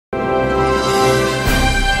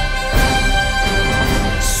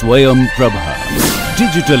Swayam Prabha.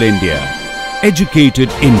 Digital India. Educated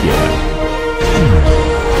India.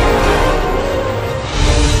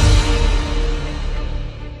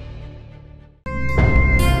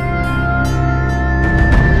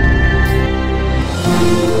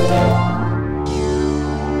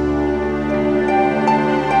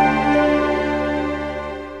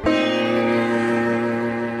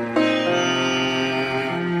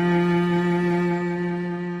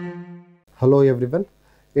 Hello everyone.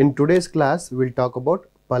 In today's class, we'll talk about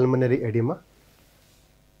pulmonary edema.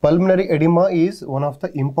 Pulmonary edema is one of the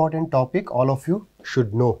important topic all of you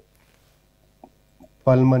should know.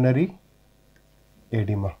 Pulmonary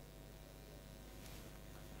edema.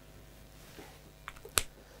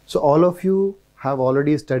 So all of you have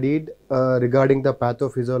already studied regarding the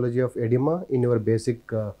pathophysiology of edema in your basic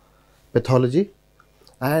pathology,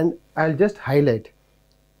 and I'll just highlight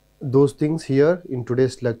those things here in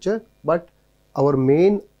today's lecture, but our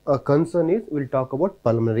main concern is we'll talk about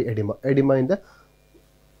pulmonary edema, edema in the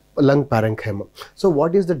lung parenchyma. So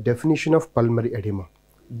what is the definition of pulmonary edema?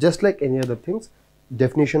 Just like any other things,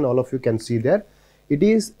 definition all of you can see there. It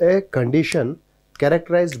is a condition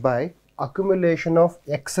characterized by accumulation of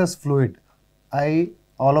excess fluid.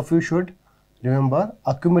 All of you should remember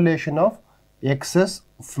accumulation of excess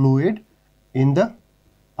fluid in the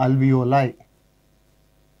alveoli.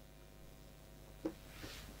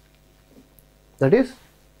 That is,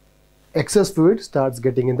 excess fluid starts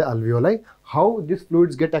getting in the alveoli. How these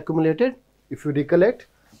fluids get accumulated? If you recollect,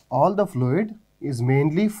 all the fluid is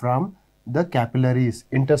mainly from the capillaries,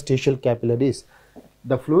 interstitial capillaries.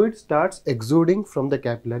 The fluid starts exuding from the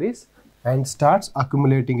capillaries and starts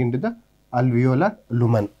accumulating into the alveolar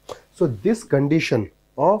lumen. So this condition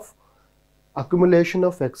of accumulation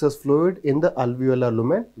of excess fluid in the alveolar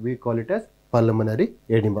lumen, we call it as pulmonary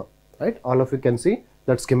edema, right? All of you can see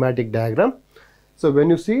that schematic diagram. So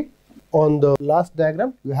when you see on the last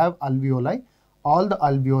diagram, you have alveoli. All the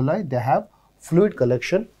alveoli, they have fluid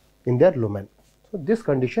collection in their lumen. So this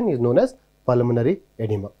condition is known as pulmonary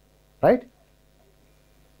edema, right?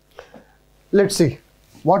 Let's see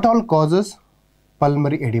what all causes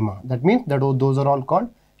pulmonary edema. That means that those are all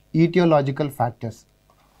called etiological factors.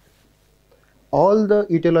 All the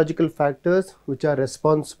etiological factors which are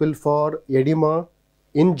responsible for edema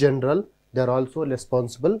in general, they are also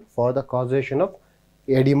responsible for the causation of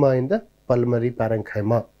edema in the pulmonary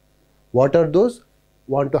parenchyma. What are those?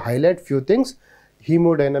 Want to highlight few things.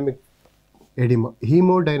 Hemodynamic edema.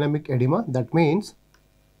 Hemodynamic edema, that means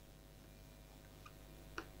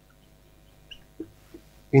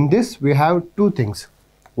in this we have two things.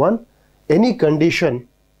 One, any condition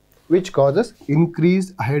which causes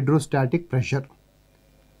increased hydrostatic pressure.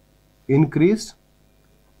 Increased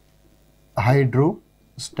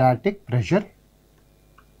hydrostatic pressure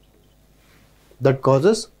that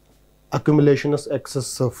causes accumulation of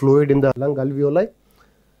excess fluid in the lung alveoli,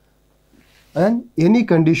 and any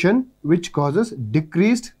condition which causes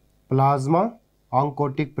decreased plasma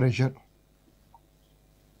oncotic pressure.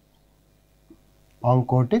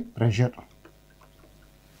 Oncotic pressure.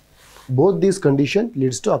 Both these conditions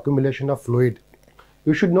leads to accumulation of fluid.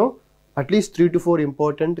 You should know at least 3 to 4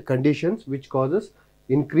 important conditions which causes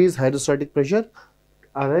increased hydrostatic pressure.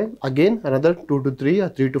 Again another 2 to 3 or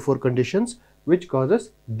 3 to 4 conditions which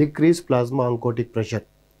causes decreased plasma oncotic pressure.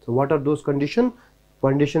 So what are those conditions?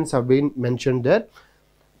 Conditions have been mentioned there.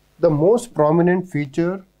 The most prominent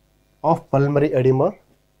feature of pulmonary edema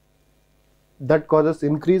that causes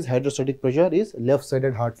increased hydrostatic pressure is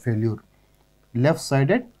left-sided heart failure.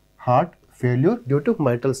 Left-sided heart failure due to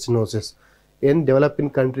mitral stenosis. In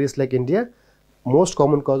developing countries like India, most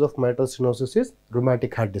common cause of mitral stenosis is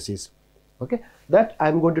rheumatic heart disease. Okay, that I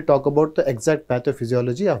am going to talk about the exact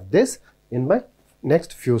pathophysiology of this in my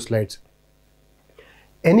next few slides.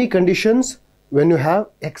 Any conditions when you have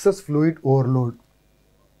excess fluid overload.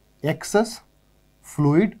 Excess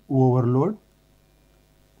fluid overload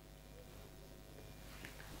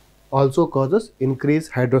also causes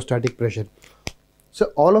increased hydrostatic pressure.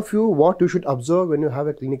 So all of you, what you should observe when you have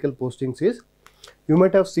a clinical postings is, you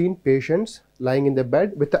might have seen patients lying in the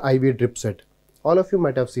bed with the IV drip set. All of you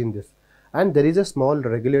might have seen this, and there is a small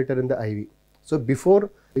regulator in the IV. So before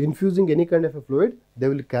infusing any kind of a fluid, they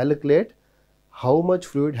will calculate how much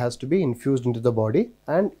fluid has to be infused into the body,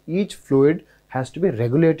 and each fluid has to be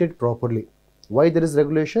regulated properly. Why there is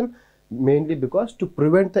regulation? Mainly because to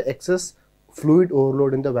prevent the excess fluid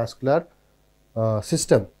overload in the vascular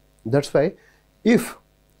system. That's why if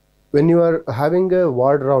when you are having a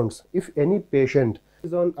ward rounds, if any patient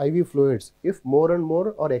is on IV fluids, if more and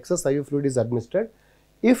more or excess IV fluid is administered,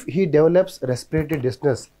 if he develops respiratory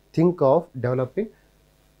distress, think of developing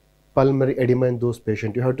pulmonary edema in those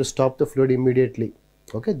patients. You have to stop the fluid immediately.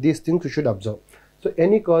 Okay, these things you should observe. So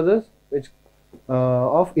any causes which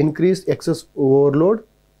of increased excess overload,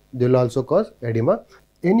 they will also cause edema.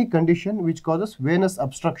 Any condition which causes venous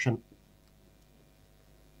obstruction.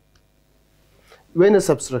 Venous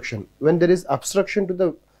obstruction. When there is obstruction to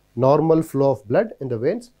the normal flow of blood in the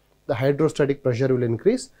veins, the hydrostatic pressure will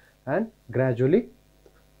increase and gradually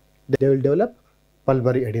they will develop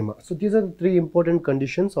pulmonary edema. So these are the three important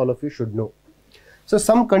conditions all of you should know. So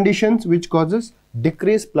some conditions which causes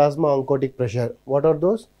decreased plasma oncotic pressure. What are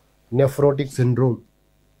those? Nephrotic syndrome,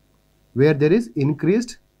 where there is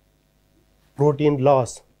increased protein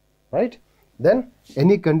loss, right? Then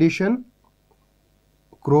any condition,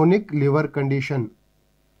 chronic liver condition,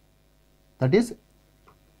 that is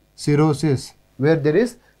cirrhosis, where there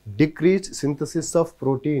is decreased synthesis of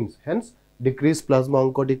proteins, hence decreased plasma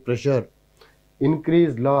oncotic pressure,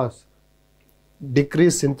 increased loss,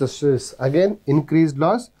 decreased synthesis, again increased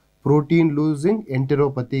loss, protein losing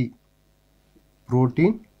enteropathy,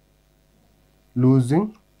 protein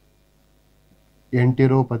losing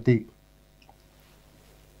enteropathy.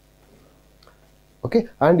 Okay,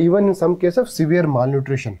 and even in some case of severe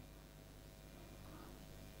malnutrition,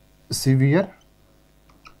 severe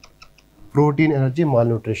protein energy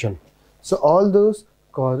malnutrition. So all those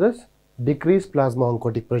causes decreased plasma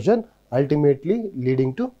oncotic pressure, ultimately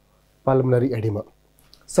leading to pulmonary edema.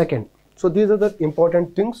 Second, so these are the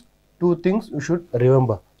important things, two things you should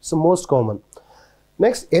remember. So most common.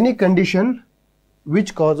 Next, any condition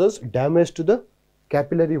which causes damage to the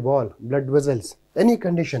capillary wall, blood vessels. Any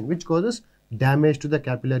condition which causes damage to the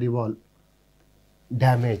capillary wall,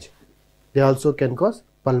 damage, they also can cause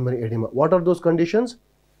pulmonary edema. What are those conditions?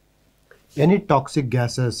 Any toxic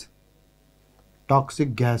gases,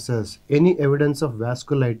 any evidence of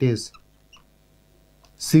vasculitis,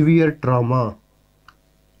 severe trauma,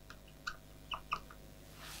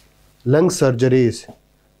 lung surgeries,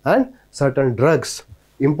 and certain drugs.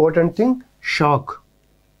 Important thing, shock.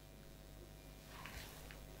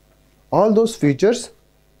 All those features,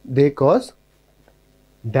 they cause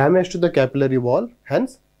damage to the capillary wall.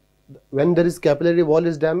 Hence, when there is capillary wall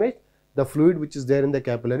is damaged, the fluid which is there in the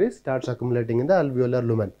capillaries starts accumulating in the alveolar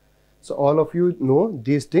lumen. So all of you know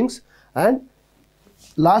these things. And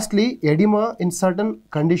lastly, edema in certain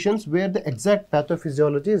conditions where the exact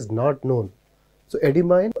pathophysiology is not known. So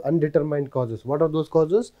edema in undetermined causes. What are those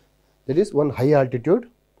causes? There is one, high altitude,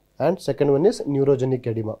 and second one is neurogenic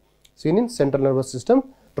edema, seen in central nervous system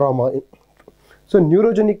trauma. So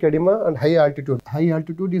neurogenic edema and high altitude. High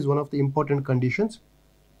altitude is one of the important conditions.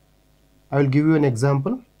 I will give you an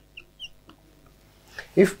example.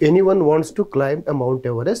 If anyone wants to climb a Mount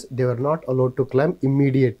Everest, they were not allowed to climb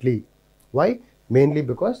immediately. Why? Mainly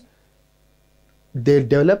because they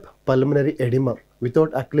develop pulmonary edema.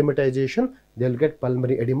 Without acclimatization, they will get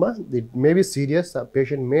pulmonary edema. It may be serious. A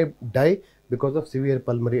patient may die because of severe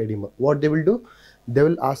pulmonary edema. What they will do? They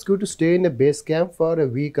will ask you to stay in a base camp for a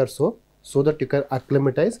week or so that you can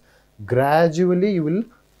acclimatize. Gradually, you will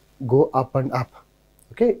go up and up.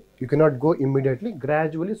 Okay, you cannot go immediately,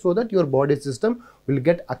 gradually, so that your body system will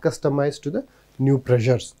get accustomed to the new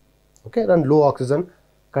pressures, okay, and low oxygen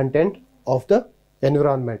content of the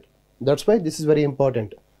environment. That's why this is very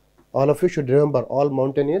important. All of you should remember, all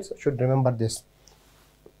mountaineers should remember this.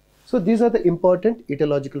 So these are the important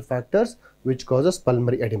etiological factors which causes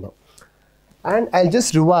pulmonary edema. And I'll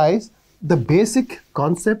just revise the basic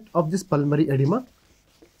concept of this pulmonary edema.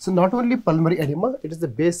 So not only pulmonary edema, it is the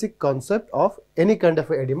basic concept of any kind of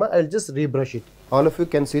edema. I'll just rebrush it. All of you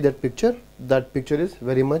can see that picture. That picture is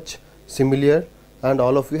very much similar, and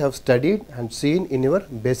all of you have studied and seen in your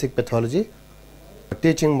basic pathology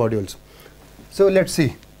teaching modules. So let's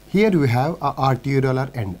see. Here we have a arteriolar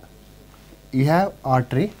end. You have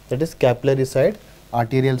artery, that is capillary side,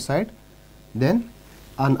 arterial side. Then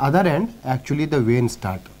on other end, actually the veins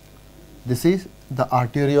start. This is the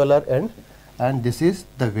arteriolar end, and this is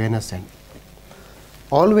the venous end.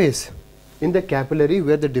 Always in the capillary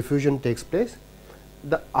where the diffusion takes place,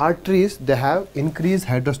 the arteries, they have increased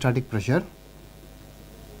hydrostatic pressure.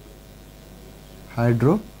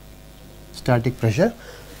 Hydrostatic pressure.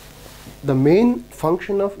 The main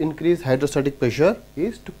function of increased hydrostatic pressure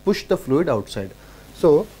is to push the fluid outside.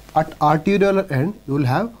 So at arteriolar end, you will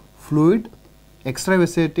have fluid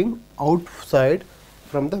extravasating outside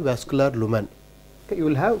from the vascular lumen. Okay, you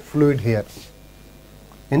will have fluid here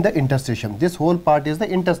in the interstitium. This whole part is the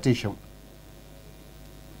interstitium.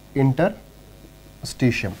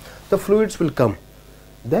 Interstitium. The fluids will come.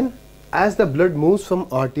 Then as the blood moves from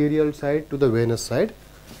arterial side to the venous side,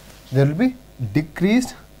 there will be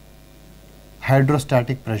decreased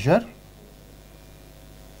hydrostatic pressure.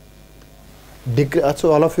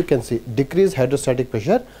 so all of you can see decreased hydrostatic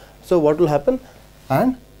pressure. So what will happen?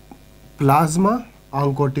 And plasma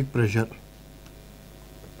oncotic pressure.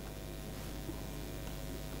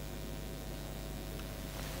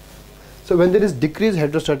 So when there is decreased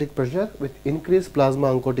hydrostatic pressure with increased plasma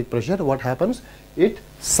oncotic pressure, what happens? It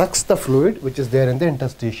sucks the fluid which is there in the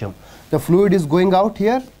interstitium. The fluid is going out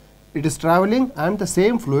here, it is traveling, and the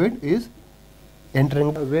same fluid is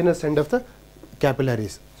entering the venous end of the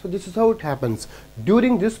capillaries. So this is how it happens.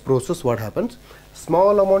 During this process, what happens?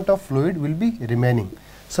 Small amount of fluid will be remaining.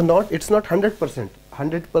 So it's not 100%.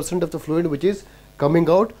 100% of the fluid which is coming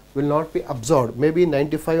out will not be absorbed, maybe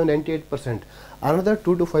 95 or 98%. Another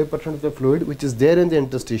 2 to 5% of the fluid which is there in the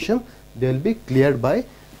interstitium, they will be cleared by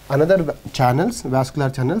another channels, vascular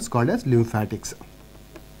channels called as lymphatics.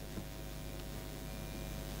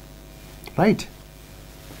 Right?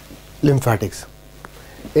 Lymphatics.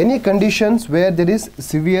 Any conditions where there is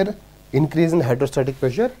severe increase in hydrostatic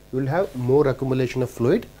pressure, you will have more accumulation of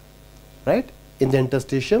fluid, right, in the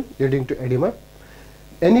interstitium leading to edema.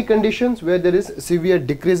 Any conditions where there is severe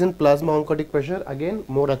decrease in plasma oncotic pressure, again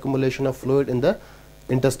more accumulation of fluid in the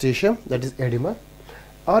interstitium, that is edema.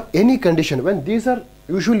 Or any condition when these are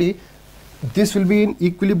usually, this will be in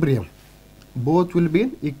equilibrium, both will be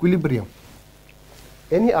in equilibrium.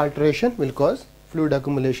 Any alteration will cause fluid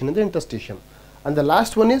accumulation in the interstitium. And the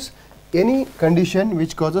last one is any condition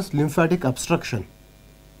which causes lymphatic obstruction.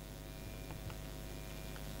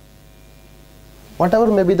 Whatever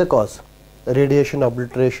may be the cause, radiation,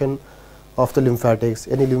 obliteration of the lymphatics,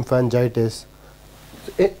 any lymphangitis,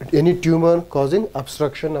 any tumor causing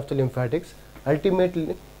obstruction of the lymphatics,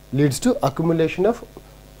 ultimately leads to accumulation of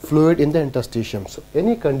fluid in the interstitium. So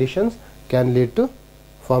any conditions can lead to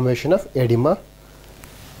formation of edema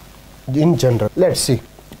in general. Let's see.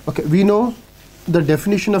 Okay, we know the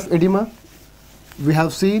definition of edema. We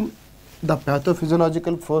have seen the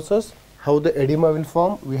pathophysiological forces, how the edema will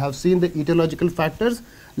form. We have seen the etiological factors.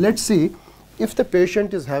 Let's see if the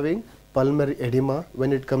patient is having pulmonary edema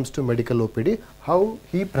when it comes to medical OPD, how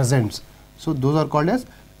he presents. So those are called as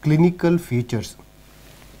clinical features.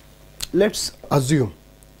 Let's assume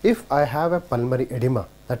if I have a pulmonary edema,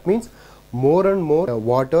 that means more and more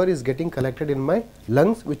water is getting collected in my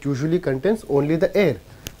lungs, which usually contains only the air.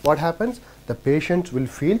 What happens? The patient will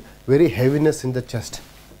feel very heaviness in the chest,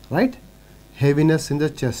 right? Heaviness in the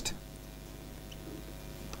chest.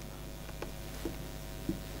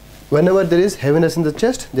 Whenever there is heaviness in the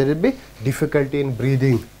chest, there will be difficulty in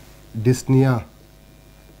breathing, dyspnea.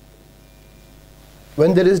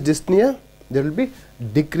 When there is dyspnea, there will be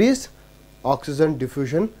decreased oxygen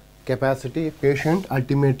diffusion capacity. Patient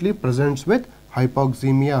ultimately presents with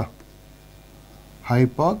hypoxemia.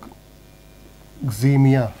 Hypoxemia.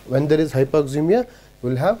 When there is hypoxemia, we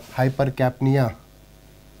will have hypercapnia.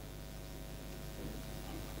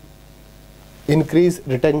 Increased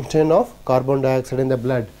retention of carbon dioxide in the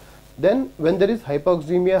blood. Then when there is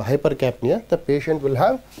hypoxemia, hypercapnia, the patient will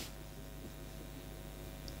have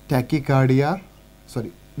tachycardia,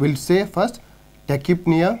 we'll say first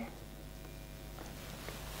tachypnea.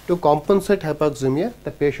 To compensate hypoxemia,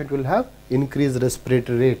 the patient will have increased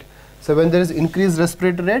respiratory rate. So when there is increased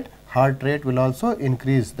respiratory rate, heart rate will also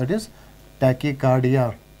increase, that is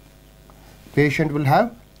tachycardia. Patient will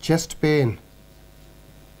have chest pain.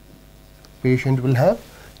 Patient will have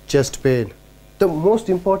chest pain. The most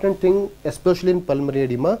important thing, especially in pulmonary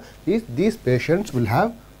edema, is these patients will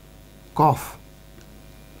have cough.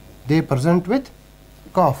 They present with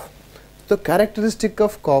cough. The characteristic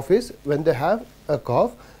of cough is when they have a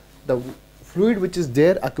cough, the fluid which is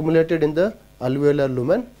there accumulated in the alveolar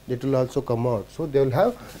lumen, it will also come out. So they will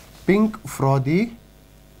have pink frothy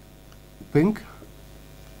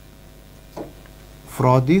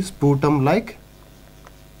sputum like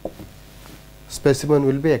specimen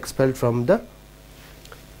will be expelled from the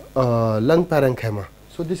lung parenchyma.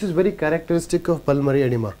 So this is very characteristic of pulmonary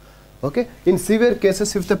edema. Okay. In severe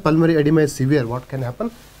cases, if the pulmonary edema is severe, what can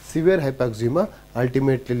happen? Severe hypoxemia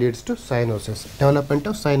ultimately leads to cyanosis, development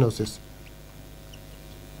of cyanosis.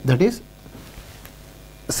 That is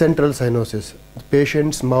central cyanosis. The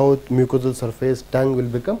patient's mouth, mucosal surface, tongue will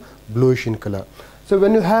become bluish in color. So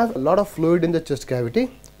when you have a lot of fluid in the chest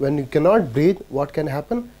cavity, when you cannot breathe, what can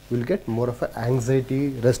happen? You will get more of anxiety,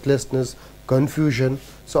 restlessness, confusion.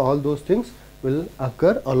 So all those things will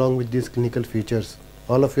occur along with these clinical features.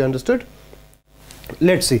 All of you understood?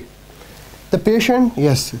 Let's see. The patient,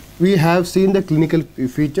 yes, we have seen the clinical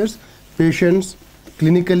features. Patients,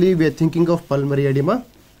 clinically we are thinking of pulmonary edema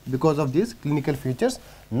because of these clinical features.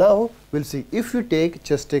 Now we'll see if you take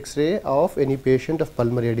chest X-ray of any patient of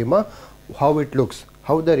pulmonary edema, how it looks,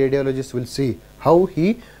 how the radiologist will see, how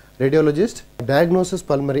he radiologist diagnoses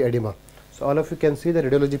pulmonary edema. So all of you can see the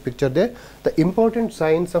radiology picture there. The important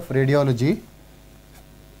signs of radiology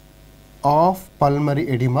of pulmonary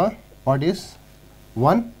edema, what is?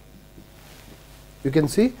 One, you can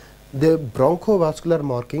see the bronchovascular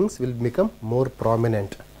markings will become more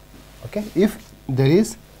prominent. Okay, if there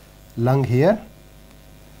is lung here,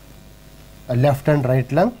 a left and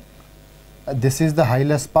right lung, this is the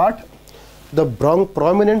hilus part, the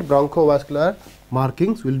prominent bronchovascular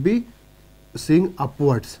markings will be seen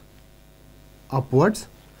upwards.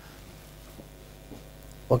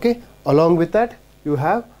 Okay, along with that you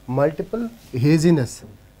have multiple haziness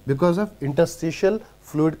because of interstitial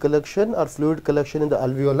fluid collection or fluid collection in the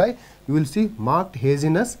alveoli. You will see marked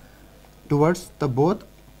haziness towards the both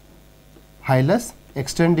hilus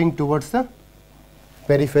extending towards the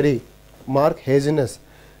periphery, mark haziness.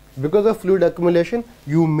 Because of fluid accumulation,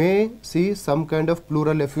 you may see some kind of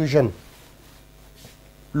pleural effusion,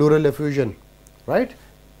 right?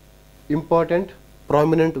 Important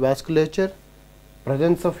prominent vasculature,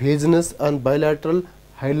 presence of haziness on bilateral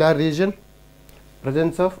hilar region,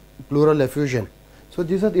 presence of pleural effusion. So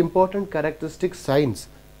these are the important characteristic signs.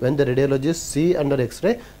 When the radiologists see under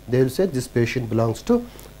X-ray, they will say this patient belongs to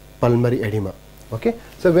pulmonary edema. Okay,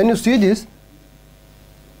 so when you see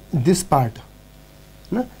this part,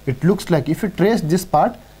 no, it looks like, if you trace this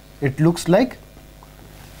part, it looks like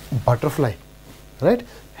butterfly, right?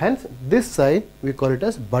 Hence this sign we call it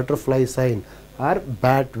as butterfly sign or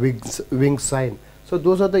bat wing sign. So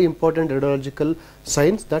those are the important radiological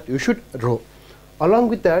signs that you should draw. Along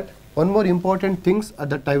with that, one more important things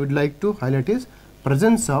that I would like to highlight is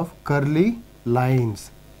presence of curly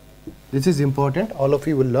lines. This is important. All of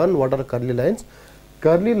you will learn what are curly lines.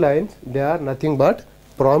 Curly lines, they are nothing but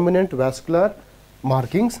prominent vascular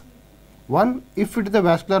markings. One, if it is the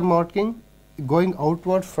vascular marking going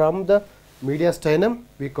outward from the mediastinum,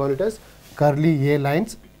 we call it as curly A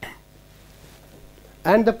lines,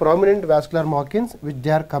 and the prominent vascular markings which they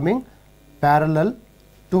are coming parallel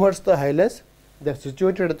towards the hilus, they are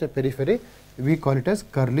situated at the periphery, we call it as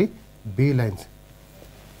curly B lines.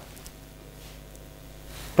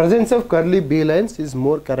 Presence of curly B lines is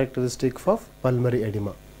more characteristic of pulmonary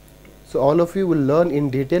edema. So all of you will learn in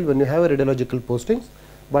detail when you have a radiological postings,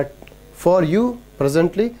 but for you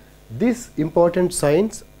presently these important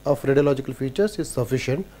signs of radiological features is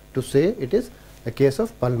sufficient to say it is a case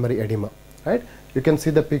of pulmonary edema, right? You can see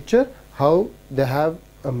the picture how they have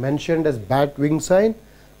mentioned as bat wing sign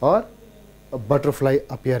or a butterfly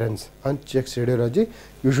appearance on chest radiology,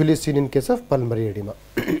 usually seen in case of pulmonary edema.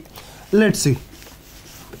 Let's see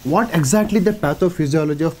what exactly the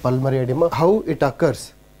pathophysiology of pulmonary edema, how it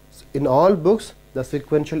occurs. In all books, the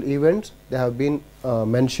sequential events, they have been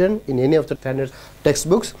mentioned in any of the standard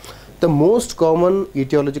textbooks. The most common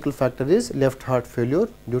etiological factor is left heart failure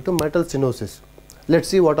due to mitral stenosis. Let's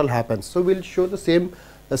see what all happens. So we'll show the same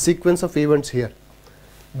sequence of events here.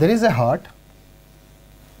 There is a heart.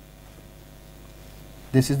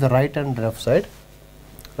 This is the right and left side,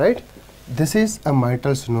 right? This is a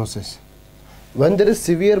mitral stenosis. When there is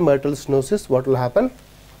severe mitral stenosis, what will happen?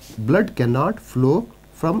 Blood cannot flow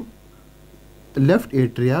from left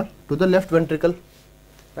atria to the left ventricle,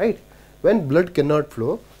 right? When blood cannot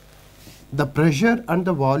flow, the pressure and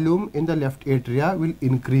the volume in the left atria will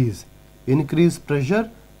increase. Increased pressure,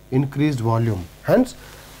 increased volume. Hence,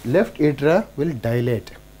 left atria will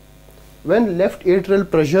dilate. When left atrial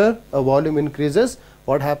pressure or volume increases,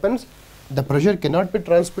 what happens? The pressure cannot be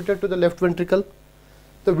transmitted to the left ventricle.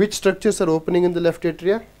 So which structures are opening in the left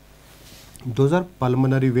atria? Those are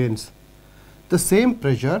pulmonary veins. The same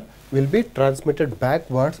pressure will be transmitted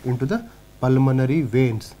backwards into the pulmonary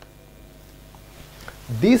veins.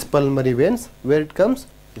 These pulmonary veins, where it comes?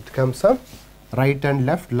 It comes from right and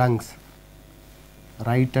left lungs.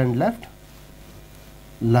 Right and left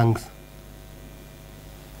lungs.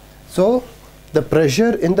 So the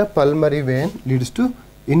pressure in the pulmonary vein leads to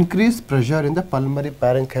increased pressure in the pulmonary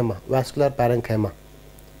parenchyma, vascular parenchyma,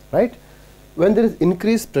 right? When there is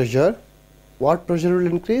increased pressure, what pressure will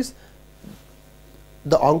increase?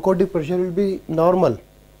 The oncotic pressure will be normal,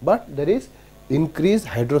 but there is increased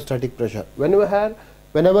hydrostatic pressure.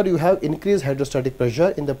 Whenever you have increased hydrostatic pressure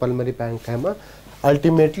in the pulmonary parenchyma,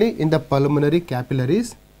 ultimately in the pulmonary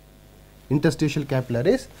capillaries, interstitial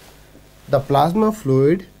capillaries, the plasma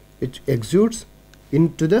fluid which exudes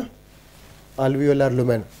into the alveolar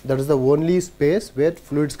lumen. That is the only space where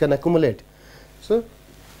fluids can accumulate. So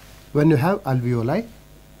when you have alveoli,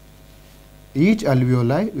 each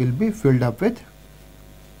alveoli will be filled up with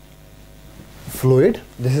fluid.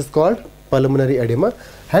 This is called pulmonary edema.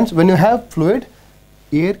 Hence, when you have fluid,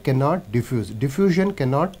 air cannot diffuse. Diffusion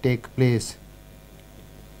cannot take place.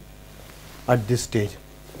 at this stage.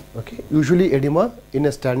 Okay, usually edema in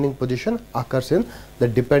a standing position occurs in the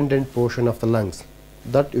dependent portion of the lungs.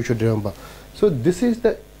 That you should remember. So this is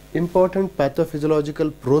the important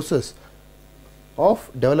pathophysiological process of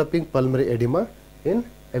developing pulmonary edema in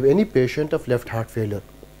any patient of left heart failure,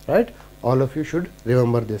 right? All of you should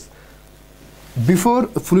remember this. Before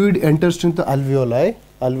fluid enters into the alveoli,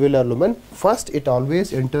 alveolar lumen, first it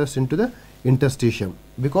always enters into the interstitium,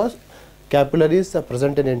 because capillaries are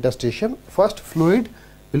present in interstitium. First fluid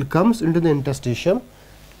will comes into the interstitium,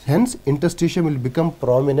 hence interstitium will become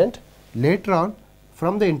prominent. Later on,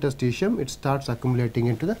 from the interstitium it starts accumulating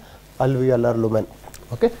into the alveolar lumen.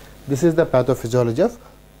 Okay, this is the pathophysiology of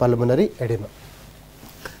pulmonary edema.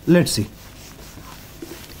 Let's see.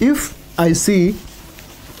 If I see,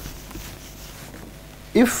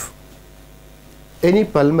 if any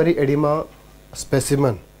pulmonary edema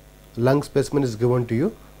specimen, lung specimen is given to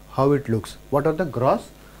you, how it looks, what are the gross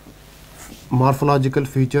morphological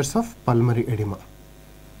features of pulmonary edema,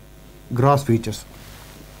 gross features.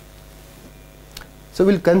 So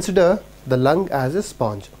we'll consider the lung as a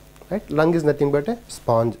sponge, right? Lung is nothing but a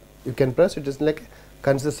sponge. You can press, it is like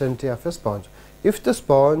consistency of a sponge. If the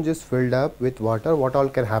sponge is filled up with water, what all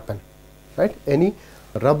can happen, right? Any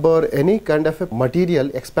rubber, any kind of a material,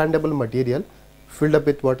 expandable material filled up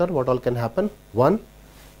with water, what all can happen? One,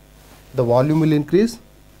 the volume will increase.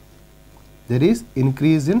 There is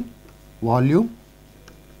increase in volume,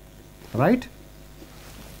 right?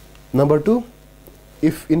 Number two,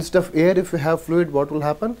 if instead of air, if you have fluid, what will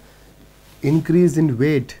happen? Increase in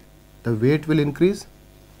weight. The weight will increase.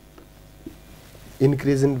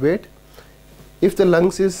 Increase in weight. If the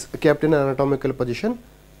lungs is kept in an anatomical position,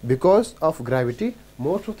 because of gravity,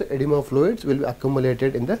 most of the edema fluids will be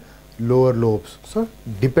accumulated in the lower lobes. So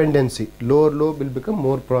dependency, lower lobe will become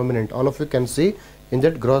more prominent. All of you can see in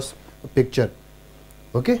that gross picture.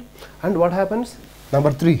 Okay, and what happens?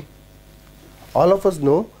 Number three, all of us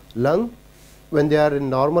know lung, when they are in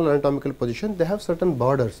normal anatomical position, they have certain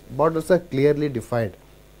borders. Borders are clearly defined.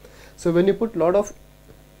 So when you put lot of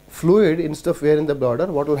fluid instead of air in the border,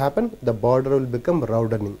 what will happen? The border will become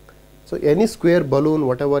roundening. So any square balloon,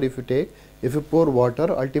 whatever, if you take, if you pour water,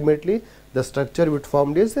 ultimately the structure which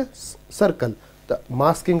formed is a circle, the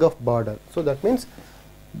masking of border. So that means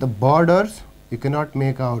the borders you cannot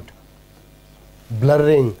make out.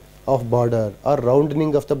 Blurring of border or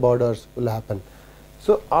roundening of the borders will happen.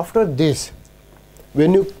 So after this,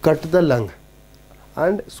 when you cut the lung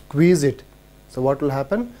and squeeze it, so what will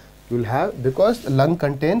happen? You will have, because the lung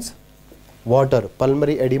contains water,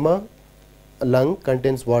 pulmonary edema, lung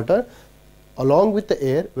contains water, along with the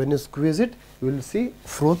air, when you squeeze it, you will see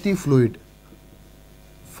frothy fluid.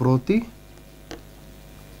 Frothy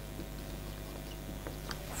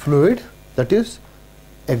fluid, that is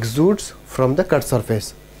exudes from the cut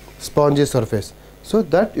surface, spongy surface. So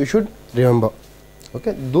that you should remember.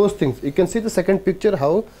 Okay, those things. You can see the second picture,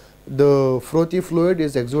 how the frothy fluid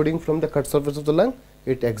is exuding from the cut surface of the lung.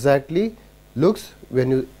 It exactly looks when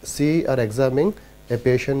you see or examine a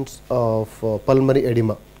patient of pulmonary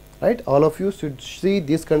edema, right? All of you should see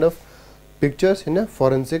these kind of pictures in a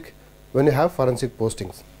forensic, when you have forensic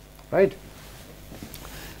postings, right?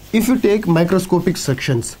 If you take microscopic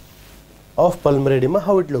sections of pulmonary edema,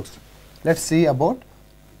 how it looks? Let's see about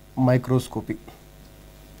microscopy.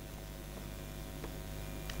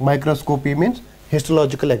 Microscopy means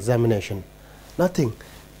histological examination. Nothing.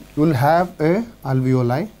 You will have a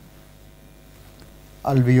alveoli.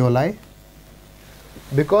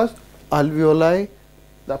 Because alveoli,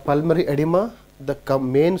 the pulmonary edema, the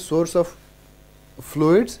main source of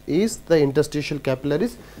fluids is the interstitial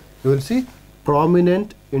capillaries. You will see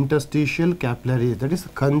prominent interstitial capillaries, that is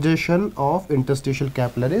congestion of interstitial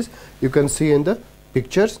capillaries. You can see in the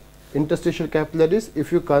pictures interstitial capillaries.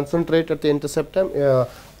 If you concentrate at the interseptum,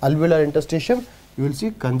 alveolar interstitium, you will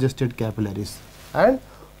see congested capillaries, and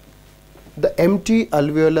the empty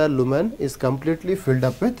alveolar lumen is completely filled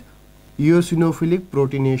up with eosinophilic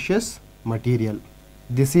proteinaceous material.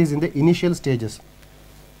 This is in the initial stages.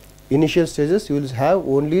 Initial stages, you will have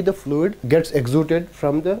only the fluid gets exuded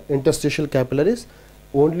from the interstitial capillaries,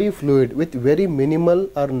 only fluid with very minimal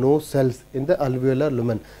or no cells in the alveolar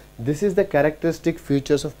lumen. This is the characteristic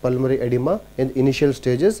features of pulmonary edema in initial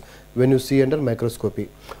stages when you see under microscopy.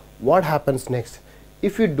 What happens next?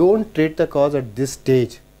 If you don't treat the cause at this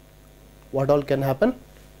stage, what all can happen?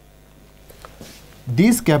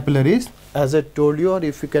 These capillaries, as I told you, or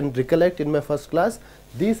if you can recollect in my first class,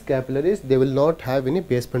 these capillaries, they will not have any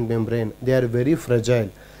basement membrane. They are very fragile.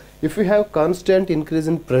 If you have constant increase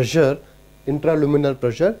in pressure, intraluminal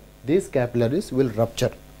pressure, these capillaries will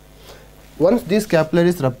rupture. Once these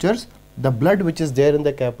capillaries ruptures, the blood which is there in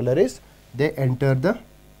the capillaries they enter the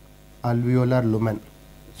alveolar lumen.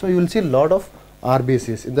 So you will see a lot of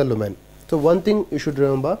RBCs in the lumen. So one thing you should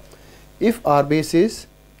remember, if RBCs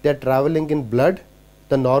they are traveling in blood,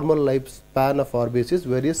 the normal lifespan of RBCs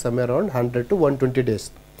varies somewhere around 100 to 120 days.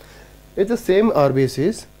 It's the same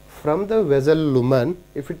RBCs from the vessel lumen.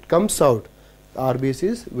 If it comes out, the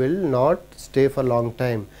RBCs will not stay for a long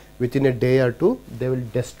time. Within a day or two, they will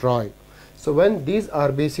destroy. So when these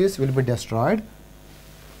RBCs will be destroyed,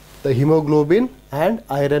 the hemoglobin and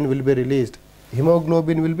iron will be released.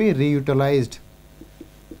 Hemoglobin will be reutilized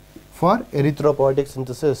for erythropoietic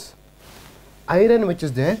synthesis. Iron which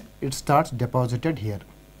is there, it starts deposited here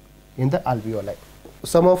in the alveoli.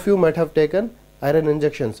 Some of you might have taken iron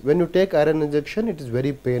injections. When you take iron injection, it is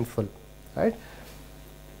very painful, right?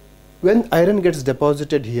 When iron gets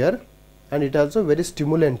deposited here, and it also very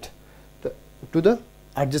stimulant to the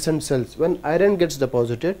adjacent cells. When iron gets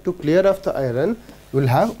deposited, to clear off the iron, you will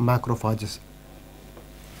have macrophages.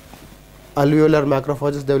 Alveolar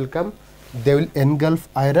macrophages, they will come, they will engulf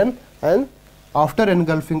iron, and after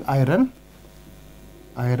engulfing iron,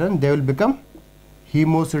 they will become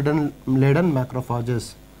hemosiderin-laden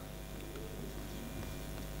macrophages.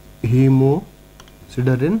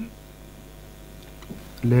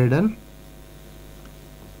 Hemosiderin-laden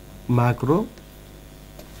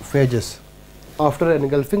macrophages after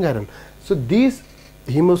engulfing iron. So these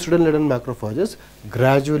hemosiderin-laden macrophages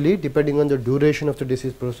gradually, depending on the duration of the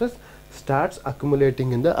disease process, starts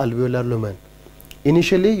accumulating in the alveolar lumen.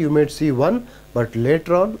 Initially you might see one, but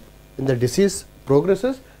later on in the disease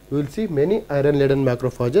progresses, you will see many iron-laden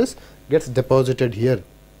macrophages gets deposited here.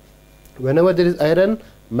 Whenever there is iron,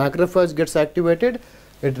 macrophage gets activated,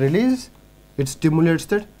 it stimulates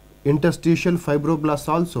the interstitial fibroblasts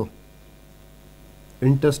also.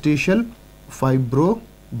 Interstitial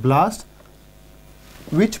fibroblast,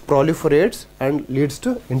 which proliferates and leads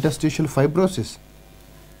to interstitial fibrosis.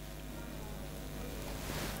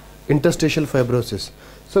 Interstitial fibrosis.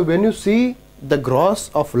 So when you see the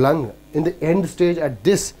growth of lung in the end stage at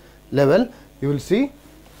this level, you will see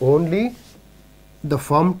only the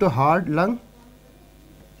firm to hard lung,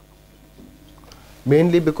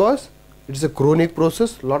 mainly because it is a chronic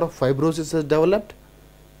process, lot of fibrosis has developed,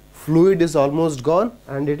 fluid is almost gone,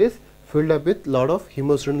 and it is filled up with lot of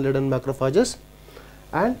hemosiderin-laden macrophages,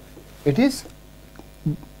 and it is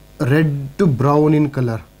red to brown in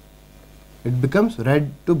color. It becomes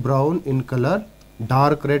red to brown in color,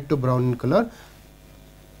 dark red to brown in color.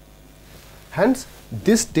 Hence,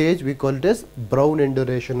 this stage we call it as brown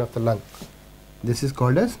induration of the lung. This is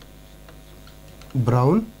called as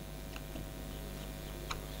brown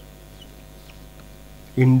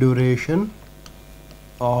induration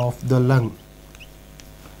of the lung.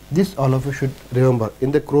 This all of you should remember.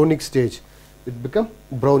 In the chronic stage, it becomes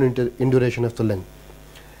brown induration of the lung.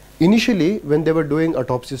 Initially, when they were doing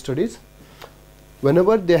autopsy studies,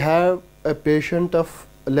 whenever they have a patient of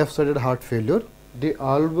left-sided heart failure, they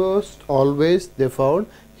almost always they found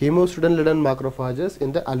hemosiderin-laden macrophages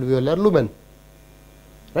in the alveolar lumen,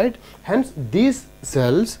 right? Hence, these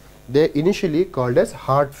cells they initially called as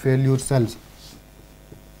heart failure cells.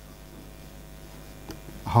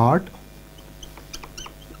 Heart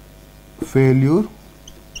failure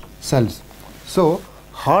cells. So,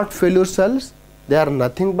 heart failure cells, they are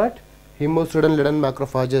nothing but hemosiderin-laden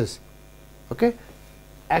macrophages. Okay,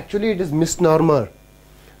 actually it is misnomer.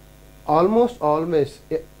 Almost always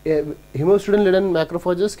hemosiderin-laden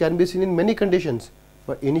macrophages can be seen in many conditions,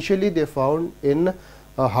 but initially they found in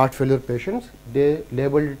heart failure patients. They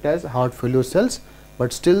labeled it as heart failure cells,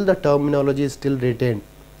 but still the terminology is still retained.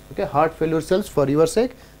 Okay, heart failure cells, for your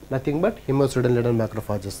sake, nothing but hemosiderin-laden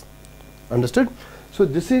macrophages. Understood? So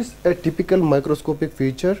this is a typical microscopic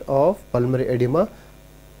feature of pulmonary edema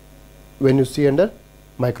when you see under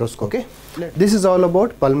microscope. Okay, this is all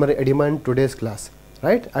about pulmonary edema in today's class,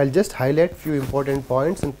 right? I'll just highlight few important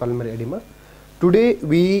points in pulmonary edema. Today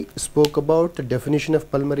we spoke about the definition of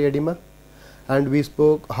pulmonary edema, and we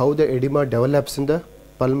spoke how the edema develops in the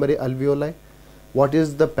pulmonary alveoli, what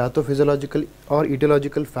is the pathophysiological or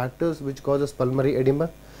etiological factors which causes pulmonary edema.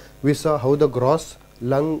 We saw how the gross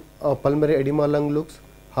lung pulmonary edema lung looks,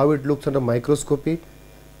 how it looks under microscopy,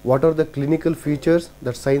 what are the clinical features,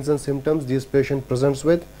 the signs and symptoms this patient presents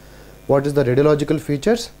with, what is the radiological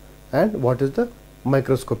features, and what is the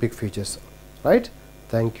microscopic features, right?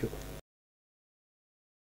 Thank you.